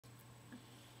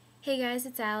Hey guys,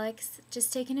 it's Alex.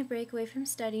 Just taking a break away from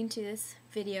studying to this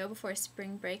video before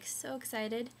spring break. So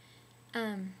excited.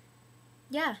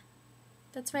 Yeah,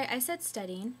 that's right. I said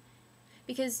studying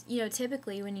because,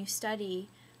 typically when you study,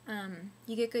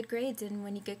 you get good grades, and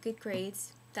when you get good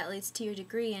grades, that leads to your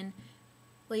degree, and,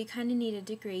 well, you kind of need a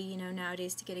degree,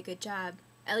 nowadays to get a good job,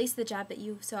 at least the job that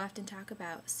you so often talk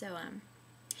about. So, I'm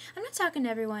not talking to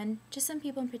everyone, just some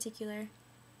people in particular.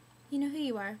 You know who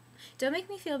you are. Don't make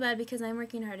me feel bad because I'm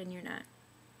working hard and you're not.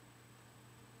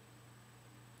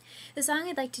 The song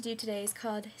I'd like to do today is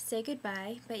called Say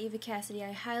Goodbye by Eva Cassidy.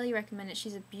 I highly recommend it.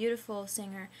 She's a beautiful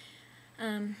singer.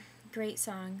 Great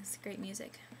songs, great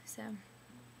music. So,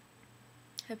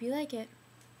 hope you like it.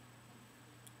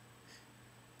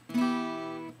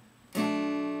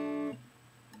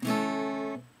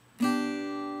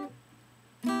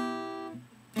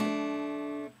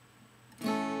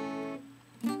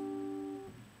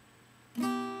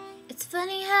 It's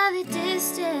funny how the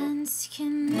distance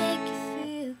can make you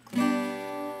feel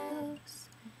close,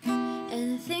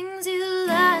 and the things you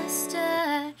lost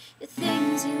are the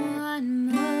things you want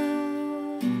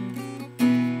most.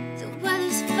 The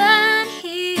weather's fine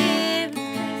here, a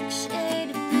perfect shade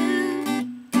of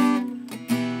blue.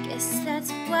 Guess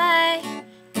that's why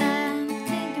I'm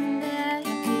thinking about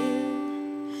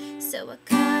you. So I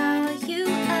call you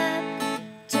up,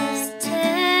 just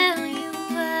tell you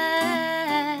why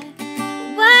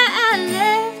I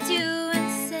left you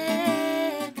and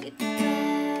said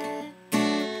goodbye.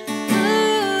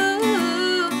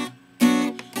 Ooh,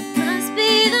 must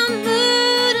be the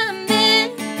mood I'm in.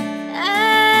 I'm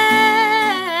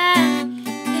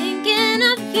thinking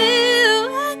of you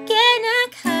again. I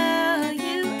call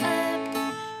you up,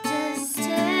 just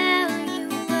tell you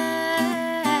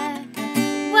why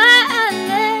I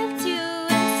left you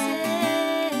and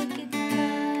said goodbye.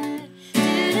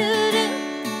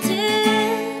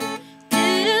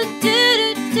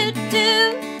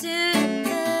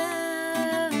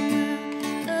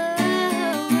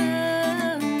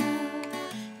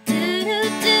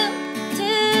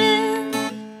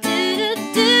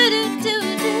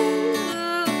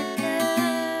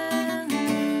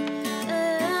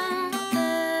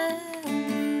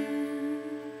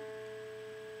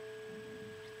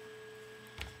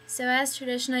 So as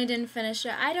tradition, I didn't finish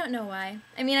it. I don't know why.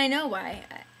 I mean, I know why.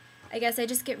 I guess I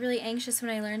just get really anxious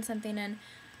when I learn something, and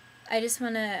I just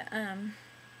want to,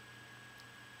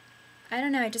 I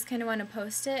don't know, I just kind of want to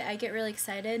post it. I get really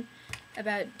excited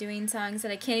about doing songs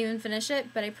that I can't even finish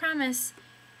it, but I promise,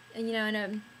 in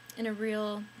a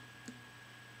real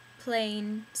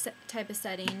playing type of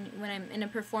setting, when I'm in a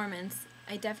performance,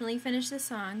 I definitely finish the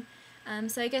song.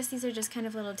 So I guess these are just kind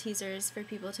of little teasers for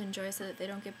people to enjoy so that they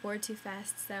don't get bored too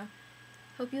fast. So,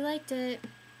 hope you liked it.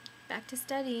 Back to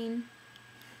studying.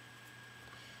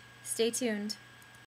 Stay tuned.